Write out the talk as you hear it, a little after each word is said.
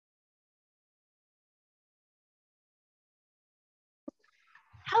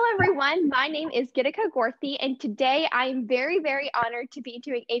Hello, everyone. My name is Gitika Gorthy, and today I am very, very honored to be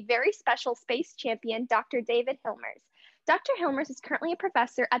doing a very special space champion, Dr. David Hilmers. Dr. Hilmers is currently a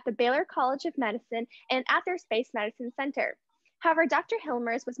professor at the Baylor College of Medicine and at their Space Medicine Center. However, Dr.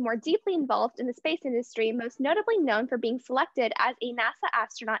 Hilmers was more deeply involved in the space industry, most notably known for being selected as a NASA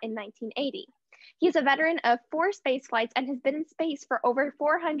astronaut in 1980. He is a veteran of 4 space flights and has been in space for over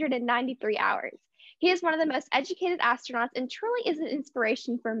 493 hours. He is one of the most educated astronauts and truly is an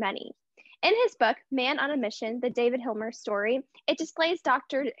inspiration for many. In his book, Man on a Mission, The David Hilmers Story, it displays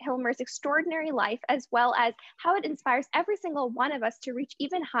Dr. Hilmers' extraordinary life as well as how it inspires every single one of us to reach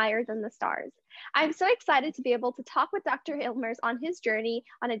even higher than the stars. I'm so excited to be able to talk with Dr. Hilmers on his journey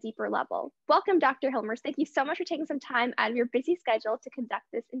on a deeper level. Welcome, Dr. Hilmers. Thank you so much for taking some time out of your busy schedule to conduct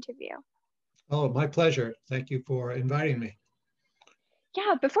this interview. Oh, my pleasure. Thank you for inviting me.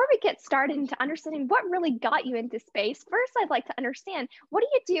 Yeah, before we get started into understanding what really got you into space, first I'd like to understand, what do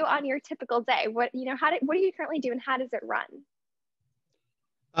you do on your typical day? What do you currently do and how does it run?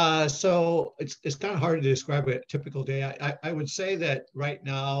 So it's kind of hard to describe a typical day. I would say that right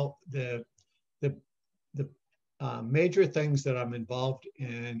now the major things that I'm involved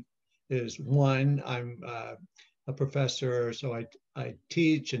in is one, I'm a professor, so I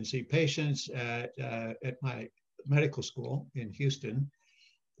teach and see patients at my medical school in Houston,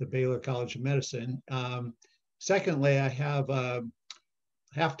 the Baylor College of Medicine. Secondly, I have a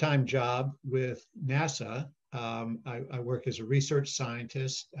half-time job with NASA. I work as a research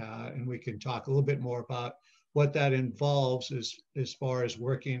scientist, and we can talk a little bit more about what that involves as far as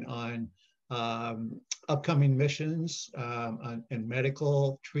working on upcoming missions and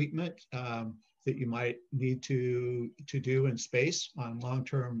medical treatment that you might need to do in space on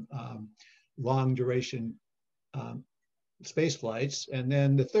long-term, long-duration space flights. And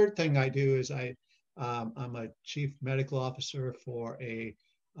then the third thing I do is I'm a chief medical officer for a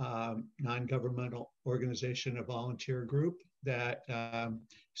non-governmental organization, a volunteer group that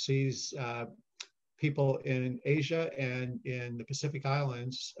sees people in Asia and in the Pacific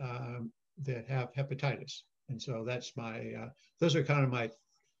Islands that have hepatitis. And so that's those are kind of my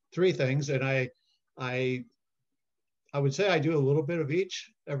 3 things. And I would say I do a little bit of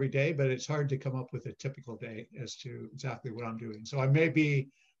each every day, but it's hard to come up with a typical day as to exactly what I'm doing. So I may be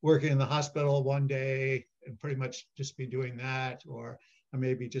working in the hospital one day and pretty much just be doing that, or I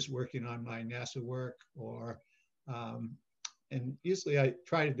may be just working on my NASA work, and usually I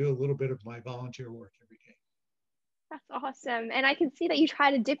try to do a little bit of my volunteer work every day. That's awesome. And I can see that you try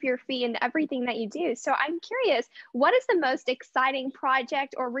to dip your feet into everything that you do. So I'm curious, what is the most exciting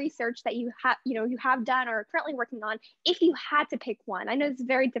project or research that you have done or are currently working on, if you had to pick one? I know it's a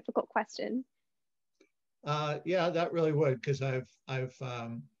very difficult question. Yeah, that really would, because I've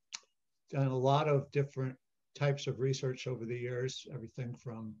done a lot of different types of research over the years, everything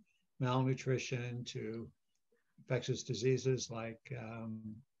from malnutrition to infectious diseases like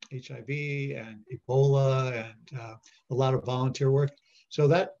HIV and Ebola, and a lot of volunteer work. So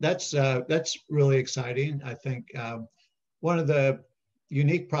that's really exciting. I think one of the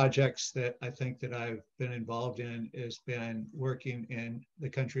unique projects that I think that I've been involved in has been working in the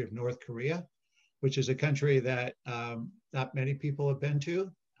country of North Korea, which is a country that not many people have been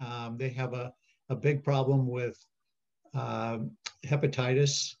to. They have a big problem with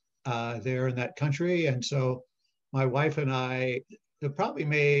hepatitis there in that country. And so my wife and I have probably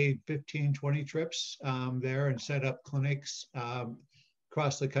made 15, 20 trips there and set up clinics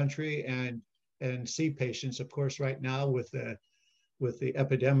across the country and see patients. Of course, right now with the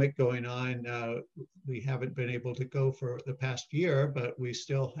epidemic going on, we haven't been able to go for the past year, but we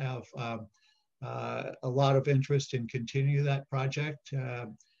still have a lot of interest in continue that project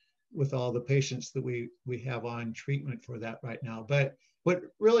with all the patients that we have on treatment for that right now. But what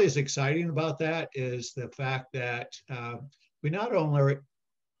really is exciting about that is the fact that we not only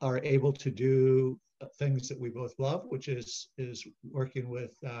are able to do things that we both love, which is working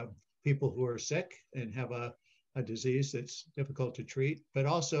with people who are sick and have a disease that's difficult to treat, but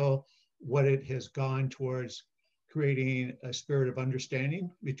also what it has gone towards creating a spirit of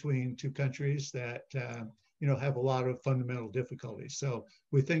understanding between 2 countries that have a lot of fundamental difficulties. So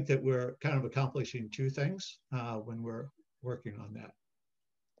we think that we're kind of accomplishing 2 things when we're working on that.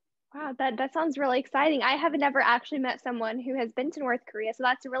 Wow, that sounds really exciting. I have never actually met someone who has been to North Korea. So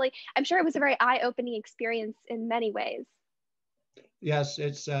I'm sure it was a very eye-opening experience in many ways. Yes,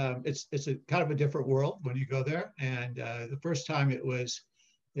 it's a kind of a different world when you go there. And the first time it was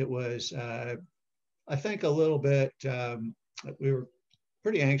I think a little bit, we were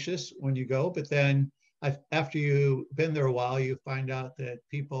pretty anxious when you go, but then after you've been there a while, you find out that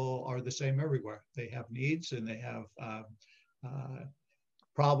people are the same everywhere. They have needs and they have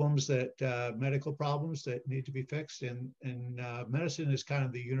problems that medical problems that need to be fixed, and medicine is kind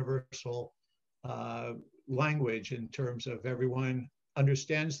of the universal language in terms of everyone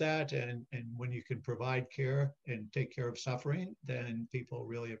understands that, and when you can provide care and take care of suffering, then people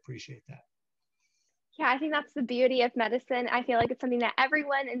really appreciate that. Yeah, I think that's the beauty of medicine. I feel like it's something that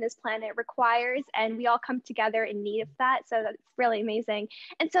everyone in this planet requires, and we all come together in need of that. So that's really amazing.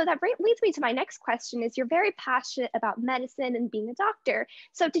 And so that leads me to my next question is, you're very passionate about medicine and being a doctor.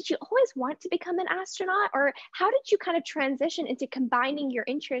 So did you always want to become an astronaut, or how did you kind of transition into combining your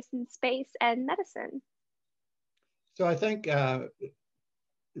interest in space and medicine? So I think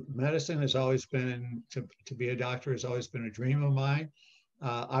medicine has always been, to be a doctor has always been a dream of mine.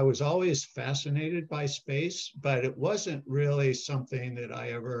 I was always fascinated by space, but it wasn't really something that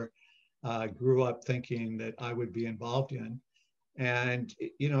I ever grew up thinking that I would be involved in. And,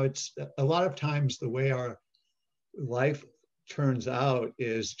 you know, it's a lot of times the way our life turns out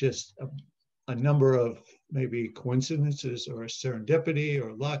is just a number of maybe coincidences or serendipity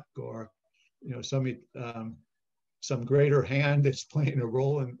or luck, or, you know, some greater hand that's playing a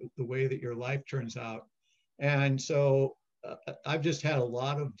role in the way that your life turns out. And so I've just had a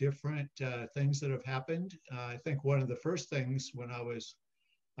lot of different things that have happened. I think one of the first things when I was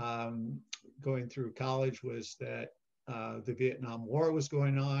going through college was that the Vietnam War was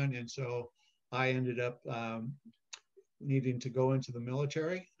going on. And so I ended up needing to go into the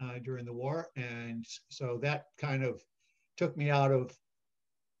military during the war. And so that kind of took me out of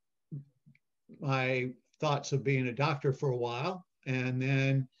my thoughts of being a doctor for a while. And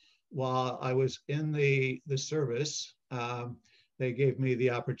then while I was in the service, they gave me the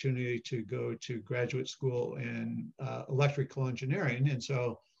opportunity to go to graduate school in electrical engineering. And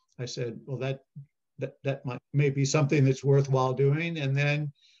so I said, well, that may be something that's worthwhile doing. And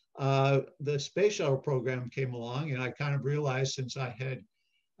then the space shuttle program came along, and I kind of realized, since I had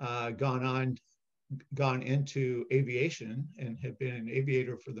gone into aviation and had been an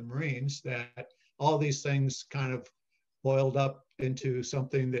aviator for the Marines, that all these things kind of boiled up into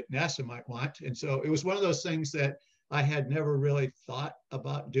something that NASA might want. And so it was one of those things that I had never really thought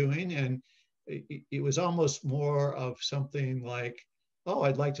about doing. And it was almost more of something like, oh,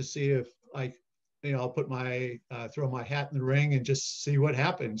 I'd like to see if I'll put throw my hat in the ring and just see what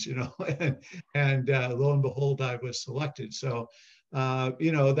happens, and lo and behold, I was selected. So,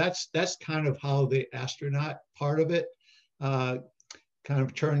 that's kind of how the astronaut part of it kind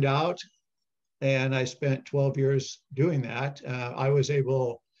of turned out. And I spent 12 years doing that. I was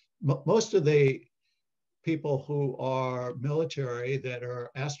able, most of the people who are military that are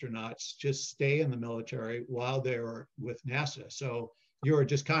astronauts just stay in the military while they're with NASA. So you're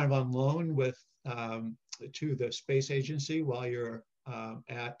just kind of on loan to the space agency while you're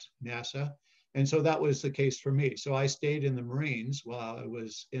at NASA. And so that was the case for me. So I stayed in the Marines while I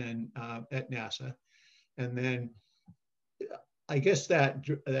was at NASA. And then I guess that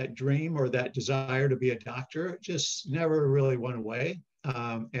dream or that desire to be a doctor just never really went away.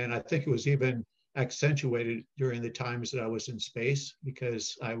 And I think it was even accentuated during the times that I was in space,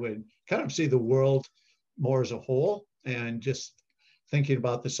 because I would kind of see the world more as a whole, and just thinking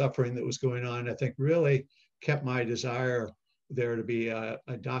about the suffering that was going on, I think really kept my desire there to be a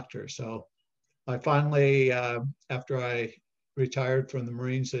doctor. So I finally, after I retired from the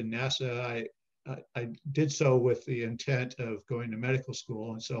Marines and NASA, I did so with the intent of going to medical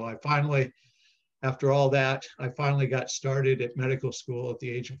school. And so I finally, after all that, I finally got started at medical school at the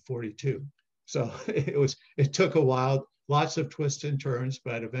age of 42. So it took a while, lots of twists and turns,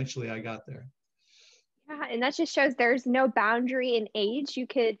 but eventually I got there. Yeah, and that just shows there's no boundary in age. You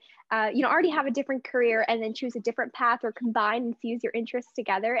could, already have a different career and then choose a different path, or combine and fuse your interests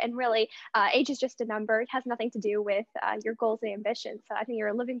together. And really, age is just a number. It has nothing to do with your goals and ambitions. So I think you're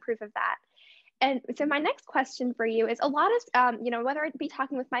a living proof of that. And so my next question for you is, a lot of, whether it be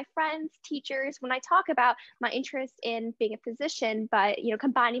talking with my friends, teachers, when I talk about my interest in being a physician, but,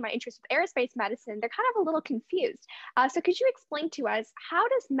 combining my interest with aerospace medicine, they're kind of a little confused. So could you explain to us, how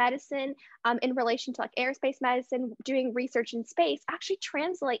does medicine in relation to like aerospace medicine, doing research in space, actually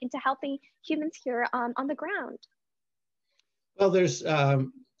translate into helping humans here on the ground? Well, there's a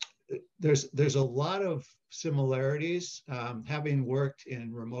lot of similarities. Having worked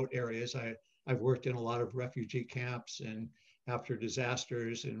in remote areas, I've worked in a lot of refugee camps, and after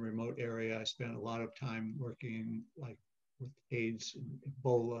disasters in remote area, I spent a lot of time working like with AIDS and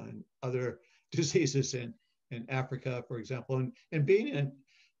Ebola and other diseases in Africa, for example. And being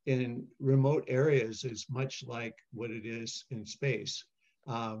in remote areas is much like what it is in space.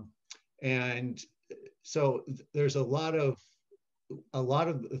 And so there's a lot of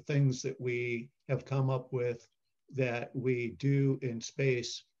the things that we have come up with that we do in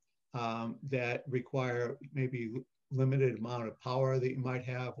space that require maybe limited amount of power that you might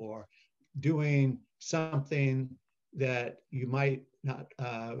have, or doing something that you might not,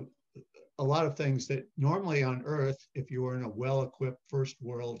 a lot of things that normally on Earth, if you were in a well-equipped first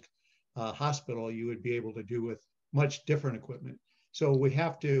world hospital, you would be able to do with much different equipment. So we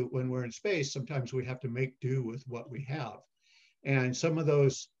have to, when we're in space, sometimes we have to make do with what we have. And some of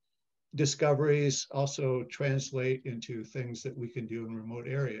those discoveries also translate into things that we can do in remote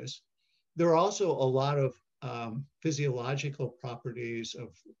areas. There are also a lot of physiological properties of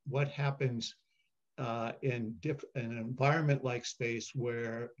what happens in an environment like space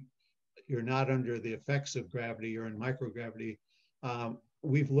where you're not under the effects of gravity, you're in microgravity.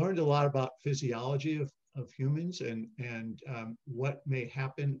 We've learned a lot about physiology of humans and what may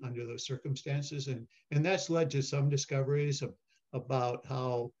happen under those circumstances. And that's led to some discoveries about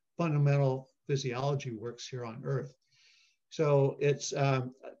how fundamental physiology works here on Earth. So it's a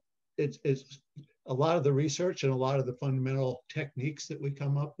lot of the research and a lot of the fundamental techniques that we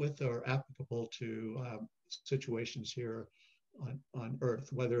come up with are applicable to situations here on Earth,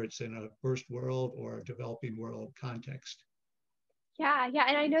 whether it's in a first world or a developing world context. Yeah, yeah,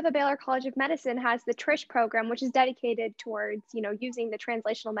 and I know the Baylor College of Medicine has the TRISH program, which is dedicated towards, using the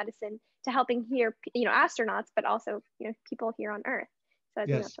translational medicine to helping here, astronauts, but also, people here on Earth. So I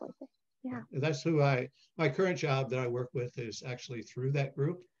think that's really good. Yeah. That's who my current job that I work with is actually through that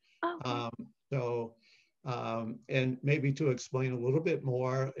group. Oh, okay. And maybe to explain a little bit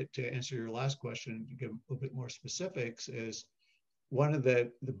more, to answer your last question, to give a little bit more specifics, is one of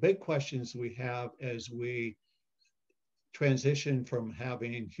the big questions we have as we transition from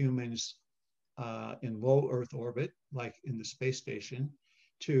having humans in low Earth orbit, like in the space station,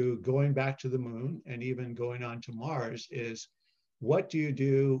 to going back to the moon and even going on to Mars, is what do you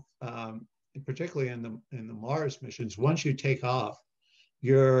do, particularly in the Mars missions? Once you take off,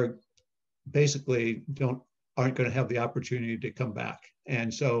 you're basically aren't going to have the opportunity to come back.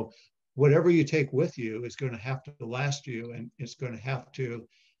 And so whatever you take with you is going to have to last you, and it's going to have to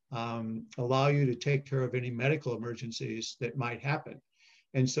allow you to take care of any medical emergencies that might happen.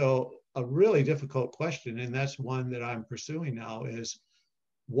 And so a really difficult question, and that's one that I'm pursuing now, is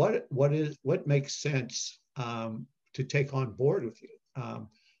what makes sense to take on board with you?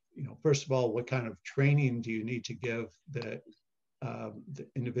 First of all, what kind of training do you need to give the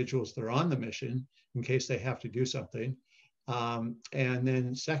individuals that are on the mission in case they have to do something? And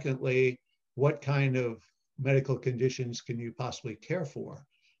then secondly, what kind of medical conditions can you possibly care for?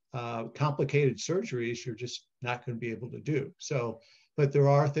 Complicated surgeries, you're just not going to be able to do. So, but there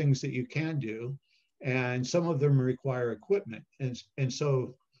are things that you can do, and some of them require equipment. And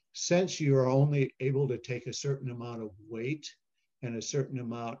so since you are only able to take a certain amount of weight and a certain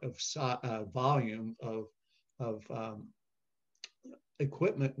amount of volume of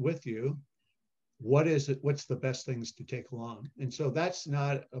equipment with you, what's the best things to take along? And so that's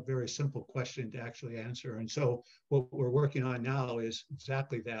not a very simple question to actually answer. And so what we're working on now is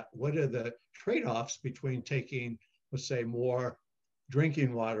exactly that. What are the trade-offs between taking, let's say, more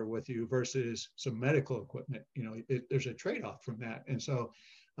drinking water with you versus some medical equipment? There's a trade-off from that. And so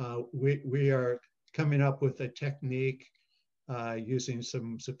we are coming up with a technique using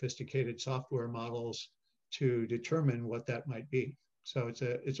some sophisticated software models to determine what that might be. So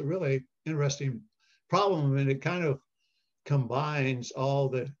it's a really interesting problem, and it kind of combines all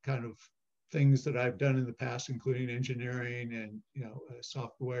the kind of things that I've done in the past, including engineering and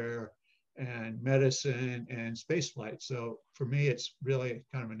software and medicine and spaceflight. So for me, it's really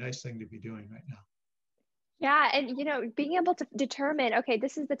kind of a nice thing to be doing right now. Yeah, and being able to determine, okay,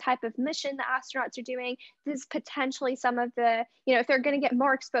 this is the type of mission the astronauts are doing. This is potentially some of the, if they're going to get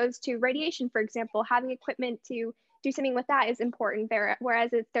more exposed to radiation, for example, having equipment to do something with that is important there.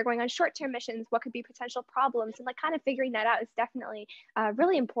 Whereas if they're going on short-term missions, what could be potential problems, and kind of figuring that out is definitely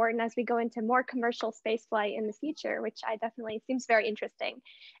really important as we go into more commercial space flight in the future, which I definitely seems very interesting.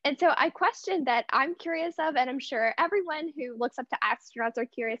 And so I question that I'm curious of, and I'm sure everyone who looks up to astronauts are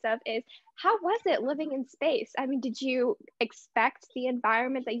curious of, is how was it living in space? I mean, did you expect the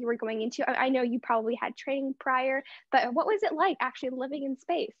environment that you were going into? I know you probably had training prior, but what was it like actually living in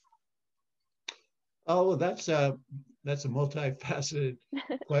space? Oh, that's a multifaceted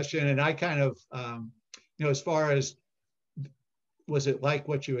question. And I kind of, as far as was it like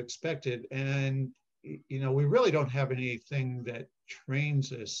what you expected? And, we really don't have anything that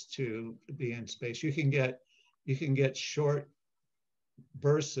trains us to be in space. You can get short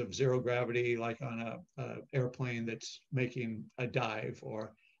bursts of zero gravity, like on a airplane that's making a dive,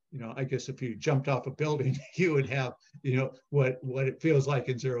 or I guess if you jumped off a building, you would have, what it feels like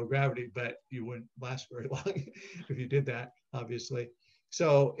in zero gravity, but you wouldn't last very long if you did that, obviously.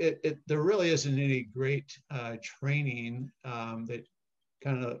 So there really isn't any great training that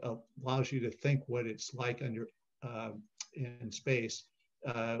kind of allows you to think what it's like in space.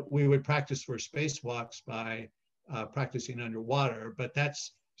 We would practice for spacewalks by practicing underwater, but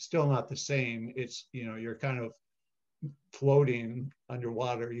that's still not the same. It's, you're kind of floating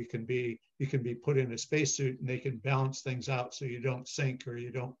underwater. You can be put in a spacesuit and they can balance things out so you don't sink or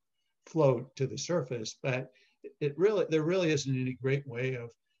you don't float to the surface. But there really isn't any great way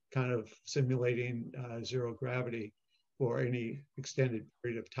of kind of simulating zero gravity for any extended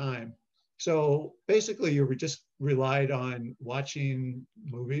period of time. So basically, you just relied on watching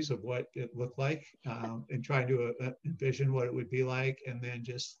movies of what it looked like and trying to envision what it would be like, and then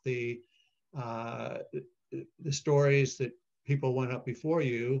just the stories that people went up before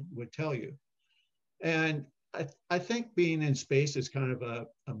you would tell you. And I think being in space is kind of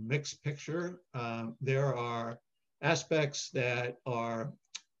a mixed picture. There are aspects that are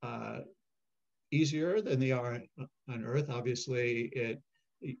easier than they are on Earth. Obviously,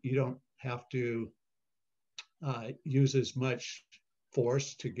 you don't have to use as much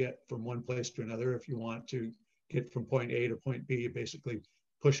force to get from one place to another. If you want to get from point A to point B, you basically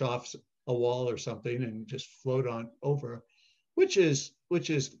push off a wall or something and just float on over, which is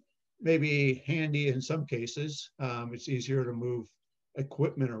maybe handy in some cases. It's easier to move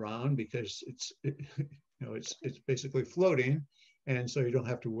equipment around because it's basically floating, and so you don't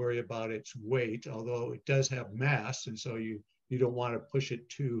have to worry about its weight, although it does have mass, and so you don't want to push it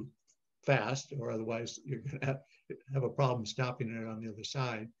too fast, or otherwise you're going to have a problem stopping it on the other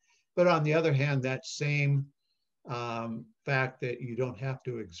side. But on the other hand, that same fact that you don't have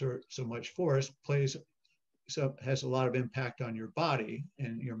to exert so much force has a lot of impact on your body,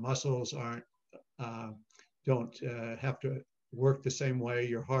 and your muscles don't have to work the same way.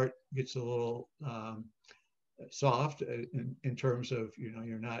 Your heart gets a little soft in terms of,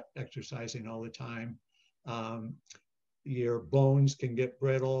 you're not exercising all the time. Your bones can get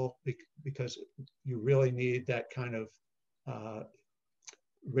brittle because you really need that kind of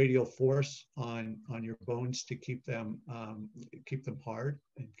radial force on your bones to keep them hard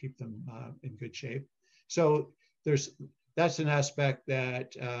and keep them in good shape. So that's an aspect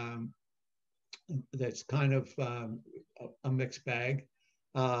that's kind of a mixed bag.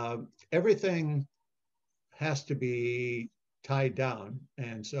 Everything has to be tied down,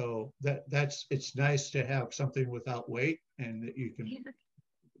 and so it's nice to have something without weight and that you can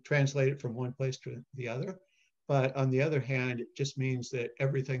translate it from one place to the other. But on the other hand, it just means that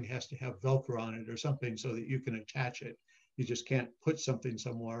everything has to have Velcro on it or something so that you can attach it. You just can't put something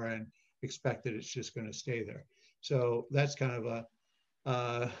somewhere and expect that it's just going to stay there. So that's kind of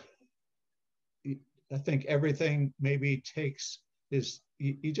I think everything maybe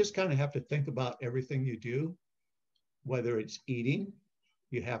you just kind of have to think about everything you do, whether it's eating.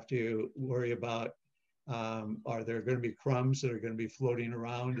 You have to worry about, are there going to be crumbs that are going to be floating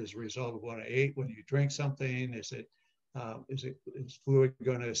around as a result of what I ate? When you drink something, is fluid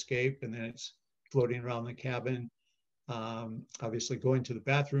going to escape and then it's floating around the cabin? Obviously, going to the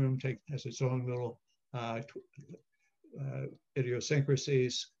bathroom has its own little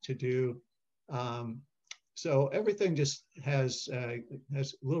idiosyncrasies to do. So everything just has a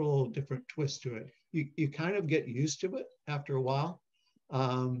little different twist to it. You kind of get used to it after a while.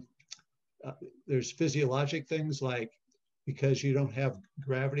 There's physiologic things like, because you don't have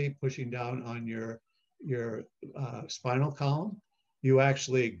gravity pushing down on your spinal column, you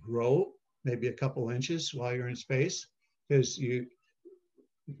actually grow maybe a couple inches while you're in space, because you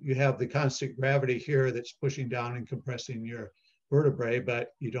have the constant gravity here that's pushing down and compressing your vertebrae, but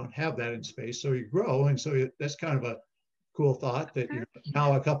you don't have that in space, so you grow. And so that's kind of a cool thought that you're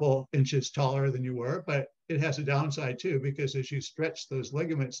now a couple inches taller than you were. But it has a downside too, because as you stretch those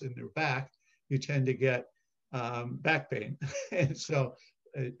ligaments in their back, you tend to get back pain. And so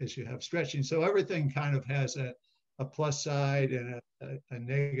as you have stretching, so everything kind of has a plus side and a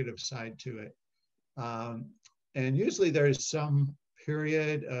negative side to it. And usually there's some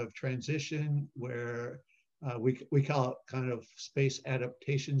period of transition where we call it kind of space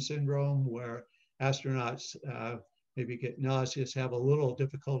adaptation syndrome, where astronauts maybe get nauseous, have a little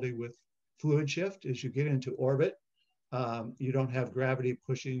difficulty with fluid shift as you get into orbit. You don't have gravity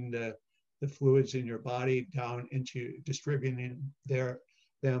pushing the fluids in your body down into distributing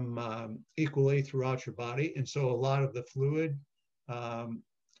them equally throughout your body. And so a lot of the fluid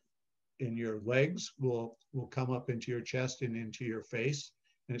in your legs will come up into your chest and into your face.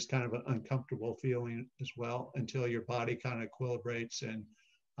 And it's kind of an uncomfortable feeling as well, until your body kind of equilibrates and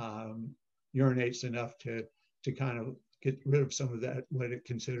urinates enough to kind of get rid of some of that, what it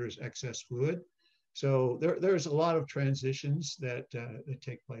considers excess fluid. So there's a lot of transitions that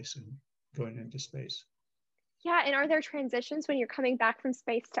take place in going into space. Yeah, and are there transitions when you're coming back from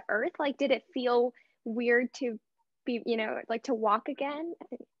space to Earth? Like, did it feel weird to be, like to walk again?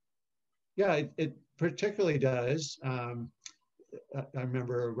 Yeah, it particularly does. I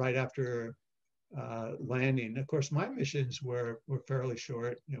remember right after landing. Of course, my missions were fairly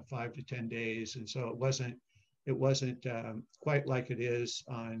short, 5 to 10 days, and so it wasn't quite like it is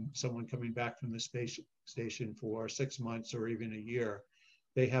on someone coming back from the space station for 6 months or even a year.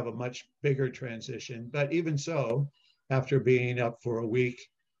 They have a much bigger transition, but even so, after being up for a week,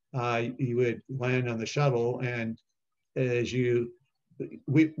 you would land on the shuttle, and as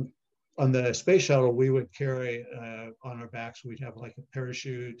we on the space shuttle, we would carry on our backs, we'd have like a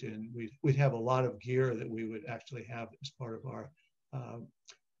parachute, and we'd have a lot of gear that we would actually have as part of our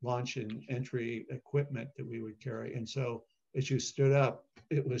launch and entry equipment that we would carry. And so as you stood up,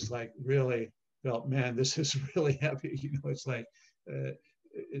 it was like really felt, man, this is really heavy. It's like,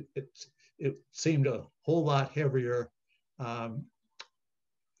 it seemed a whole lot heavier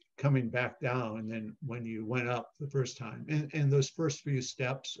coming back down than when you went up the first time. And those first few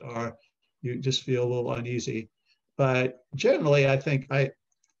steps you just feel a little uneasy. But generally, I think I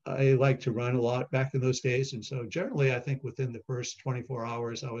like to run a lot back in those days. And so generally, I think within the first 24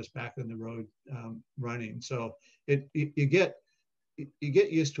 hours, I was back on the road running. So you get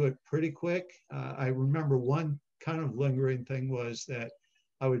used to it pretty quick. I remember one kind of lingering thing was that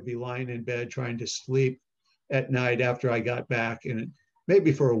I would be lying in bed trying to sleep at night after I got back. And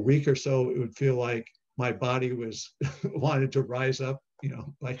maybe for a week or so, it would feel like my body was wanted to rise up,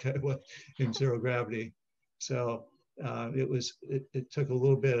 like I was in zero gravity. So it took a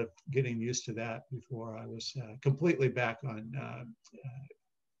little bit of getting used to that before I was completely back on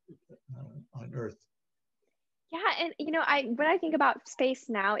Earth. Yeah, and when I think about space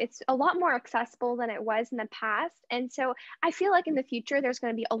now, it's a lot more accessible than it was in the past. And so I feel like in the future, there's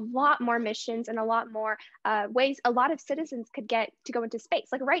going to be a lot more missions and a lot more ways a lot of citizens could get to go into space.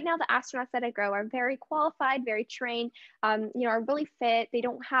 Like right now, the astronauts that I grow are very qualified, very trained, are really fit. They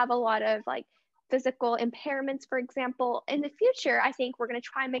don't have a lot of like physical impairments, for example. In the future, I think we're going to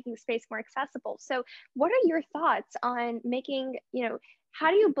try making space more accessible. So what are your thoughts on making, how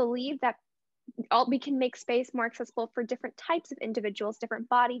do you believe that we can make space more accessible for different types of individuals, different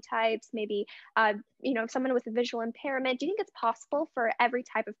body types, maybe, someone with a visual impairment? Do you think it's possible for every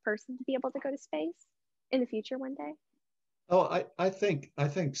type of person to be able to go to space in the future one day? Oh, I think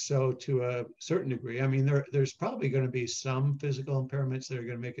so to a certain degree. I mean, there's probably going to be some physical impairments that are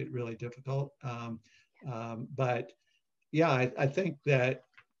going to make it really difficult. But yeah, I think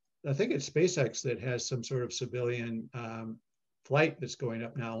it's SpaceX that has some sort of civilian flight that's going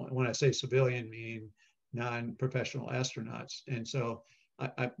up now. When I say civilian, I mean non-professional astronauts. And so,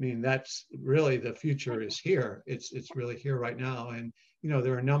 I mean, that's really the future is here. It's really here right now. And,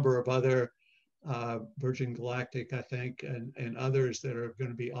 there are a number of other Virgin Galactic, I think, and others that are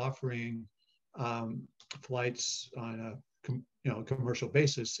going to be offering flights on a commercial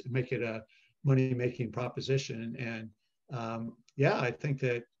basis, make it a money-making proposition. And yeah, I think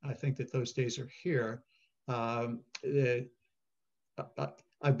that those days are here.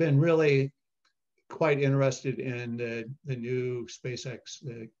 I've been really quite interested in the new SpaceX,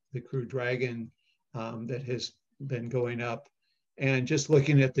 the Crew Dragon that has been going up, and just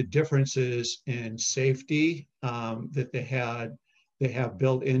looking at the differences in safety that they have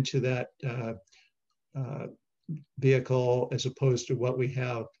built into that vehicle as opposed to what we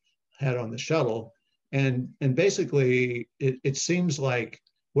have had on the shuttle. And basically, it seems like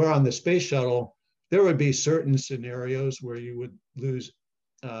where on the space shuttle, there would be certain scenarios where you would lose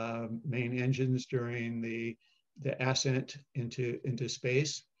main engines during the ascent into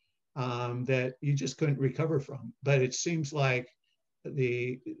space that you just couldn't recover from. But it seems like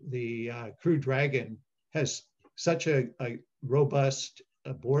the Crew Dragon has such a robust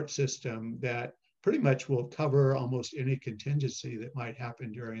abort system that pretty much will cover almost any contingency that might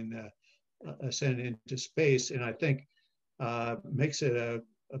happen during the ascent into space, and I think makes it a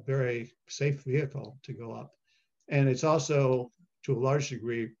very safe vehicle to go up. And it's also, to a large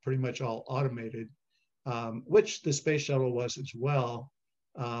degree, pretty much all automated, which the space shuttle was as well.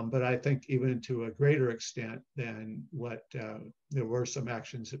 But I think even to a greater extent than what there were some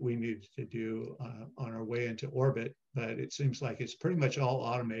actions that we needed to do on our way into orbit. But it seems like it's pretty much all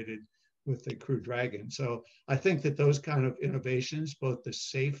automated with the Crew Dragon. So I think that those kind of innovations, both the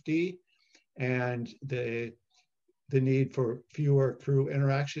safety and the need for fewer crew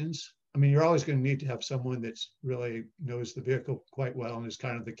interactions, I mean, you're always going to need to have someone that's really knows the vehicle quite well and is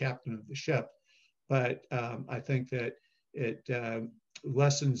kind of the captain of the ship. But I think that it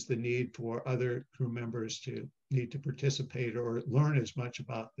lessens the need for other crew members to need to participate or learn as much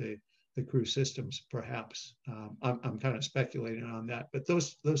about the crew systems, perhaps. I'm kind of speculating on that, but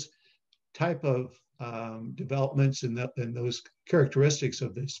those type of developments and those characteristics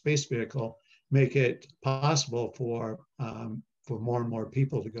of the space vehicle make it possible for more and more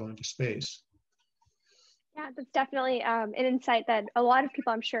people to go into space. Yeah, that's definitely an insight that a lot of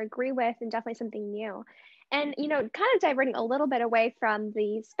people I'm sure agree with, and definitely something new. And, you know, kind of diverting a little bit away from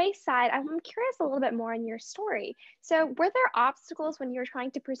the space side, I'm curious a little bit more on your story. So were there obstacles when you were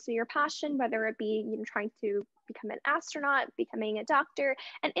trying to pursue your passion, whether it be, you know, trying to become an astronaut, becoming a doctor?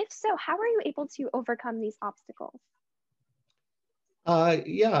 And if so, how were you able to overcome these obstacles?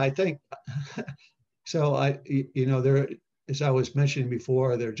 Yeah, I think so. You know, there, as I was mentioning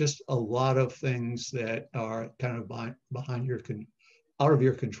before, there are just a lot of things that are kind of behind your out of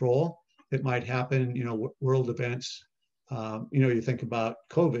your control. It might happen, you know, world events. You know, you think about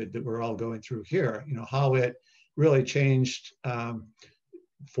COVID that we're all going through here, you know, how it really changed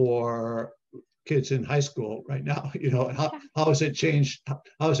for kids in high school right now, you know, how has it changed?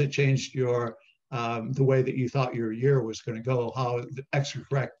 How has it changed your, the way that you thought your year was going to go, how the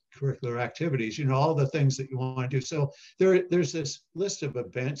extracurricular activities, you know, all the things that you want to do. So there's this list of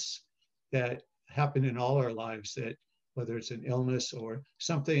events that happen in all our lives, that whether it's an illness or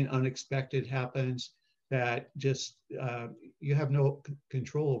something unexpected happens that just you have no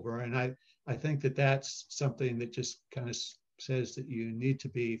control over. And I think that that's something that just kind of says that you need to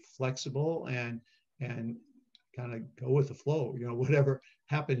be flexible and kind of go with the flow. You know, whatever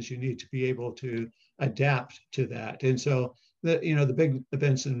happens, you need to be able to adapt to that. And so you know, the big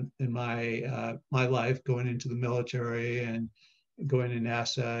events in my my life, going into the military and going to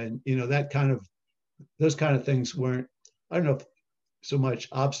NASA, and you know, that kind of, those kind of things weren't, I don't know, so much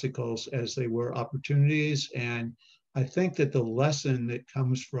obstacles as they were opportunities. And I think that the lesson that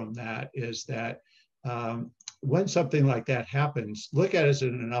comes from that is that when something like that happens, look at it as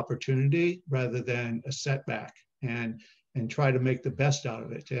an opportunity rather than a setback, and try to make the best out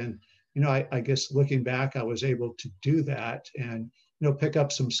of it. And you know, I guess looking back, I was able to do that, and you know, pick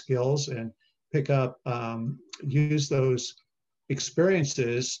up some skills and pick up use those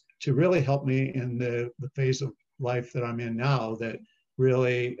experiences to really help me in the phase of life that I'm in now. That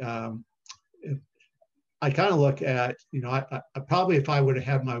really I kind of look at, you know, I probably, if I would have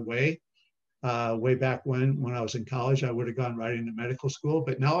had my way back when I was in college, I would have gone right into medical school.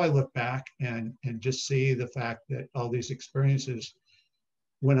 But now I look back and just see the fact that all these experiences,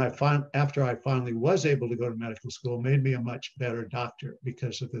 when after I finally was able to go to medical school, made me a much better doctor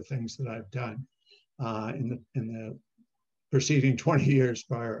because of the things that I've done in the preceding 20 years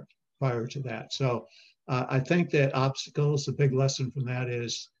prior to that. So I think that obstacles, the big lesson from that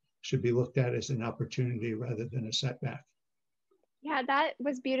is, should be looked at as an opportunity rather than a setback. Yeah, that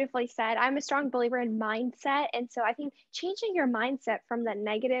was beautifully said. I'm a strong believer in mindset. And so I think changing your mindset from the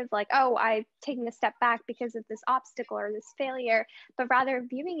negative, like, oh, I'm taking a step back because of this obstacle or this failure, but rather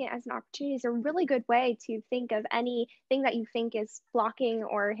viewing it as an opportunity is a really good way to think of anything that you think is blocking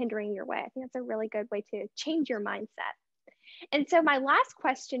or hindering your way. I think that's a really good way to change your mindset. And so my last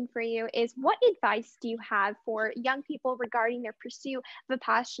question for you is, what advice do you have for young people regarding their pursuit of a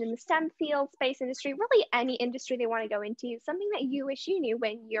passion in the STEM field, space industry, really any industry they want to go into, something that you wish you knew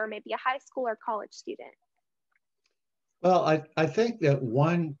when you're maybe a high school or college student? Well, I think that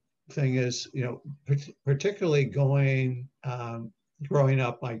one thing is, you know, particularly growing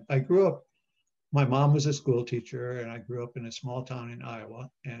up, I grew up, my mom was a school teacher, and I grew up in a small town in Iowa.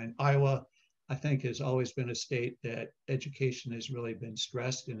 And Iowa, I think, has always been a state that education has really been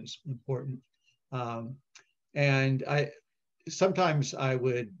stressed and is important. And sometimes I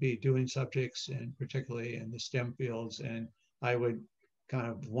would be doing subjects, and particularly in the STEM fields, and I would kind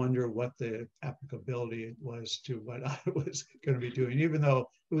of wonder what the applicability was to what I was going to be doing, even though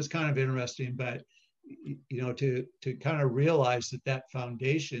it was kind of interesting. But you know, to kind of realize that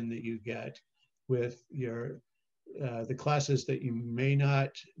foundation that you get with your the classes that you may not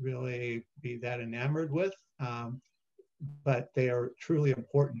really be that enamored with, but they are truly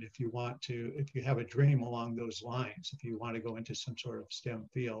important if you have a dream along those lines, if you want to go into some sort of STEM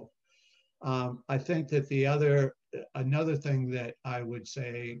field. I think that another thing that I would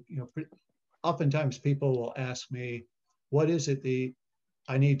say, you know, oftentimes people will ask me, what is it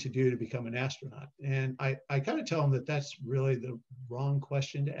I need to do to become an astronaut? And I kind of tell them that that's really the wrong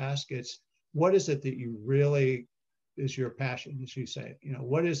question to ask. It's, what is it that you really is your passion, as you say? You know,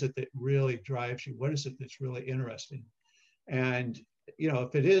 what is it that really drives you? What is it that's really interesting? And, you know,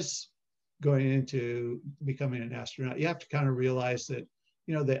 if it is going into becoming an astronaut, you have to kind of realize that,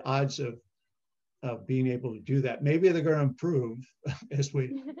 you know, the odds of being able to do that, maybe they're going to improve as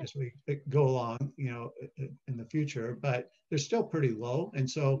we go along, you know, in the future, but they're still pretty low. And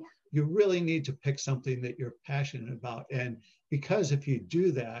so you really need to pick something that you're passionate about. And because if you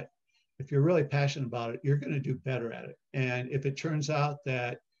do that, if you're really passionate about it, you're going to do better at it. And if it turns out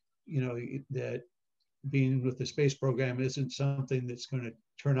that, you know, that being with the space program isn't something that's going to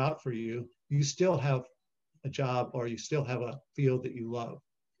turn out for you, you still have a job or you still have a field that you love.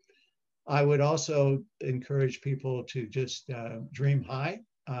 I would also encourage people to just dream high.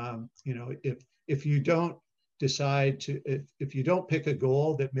 You know, if you don't decide to, if you don't pick a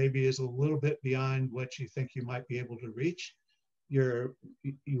goal that maybe is a little bit beyond what you think you might be able to reach, you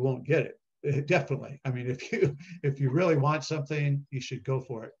won't get it. Definitely. I mean, if you really want something, you should go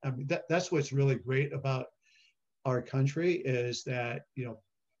for it. I mean, that's what's really great about our country is that, you know,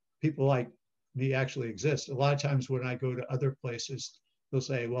 people like me actually exist. A lot of times when I go to other places, they'll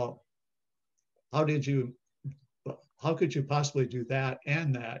say, well, how could you possibly do that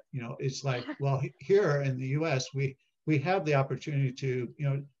and that? You know, it's like, well, here in the US, we have the opportunity to, you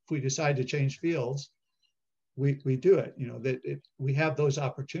know, if we decide to change fields, we do it. You know, we have those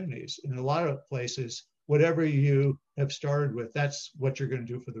opportunities. In a lot of places, whatever you have started with, that's what you're going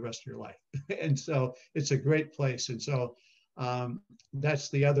to do for the rest of your life. And so it's a great place. And so that's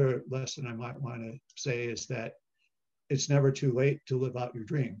the other lesson I might want to say is that it's never too late to live out your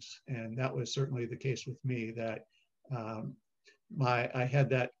dreams. And that was certainly the case with me, that I had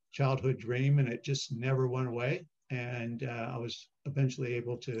that childhood dream and it just never went away. And I was eventually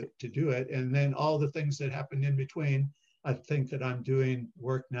able to do it. And then all the things that happened in between, I think that I'm doing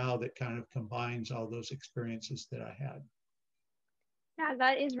work now that kind of combines all those experiences that I had. Yeah,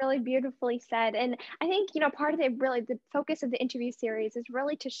 that is really beautifully said. And I think, you know, part of the focus of the interview series is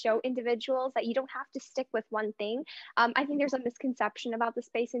really to show individuals that you don't have to stick with one thing. I think there's a misconception about the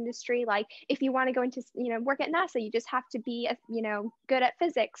space industry. Like if you want to go into, you know, work at NASA, you just have to be, you know, good at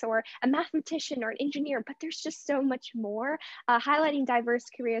physics or a mathematician or an engineer, but there's just so much more. Highlighting diverse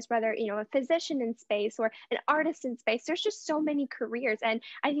careers, whether, you know, a physician in space or an artist in space, there's just so many careers. And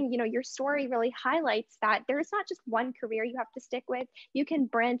I think, you know, your story really highlights that there's not just one career you have to stick with. You can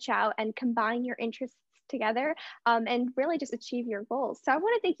branch out and combine your interests together and really just achieve your goals. So I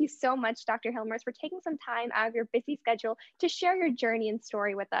want to thank you so much, Dr. Hilmers, for taking some time out of your busy schedule to share your journey and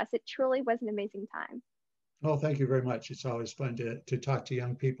story with us. It truly was an amazing time. Oh, thank you very much. It's always fun to talk to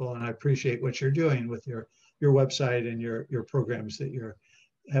young people, and I appreciate what you're doing with your website and your programs that you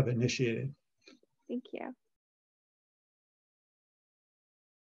have initiated. Thank you.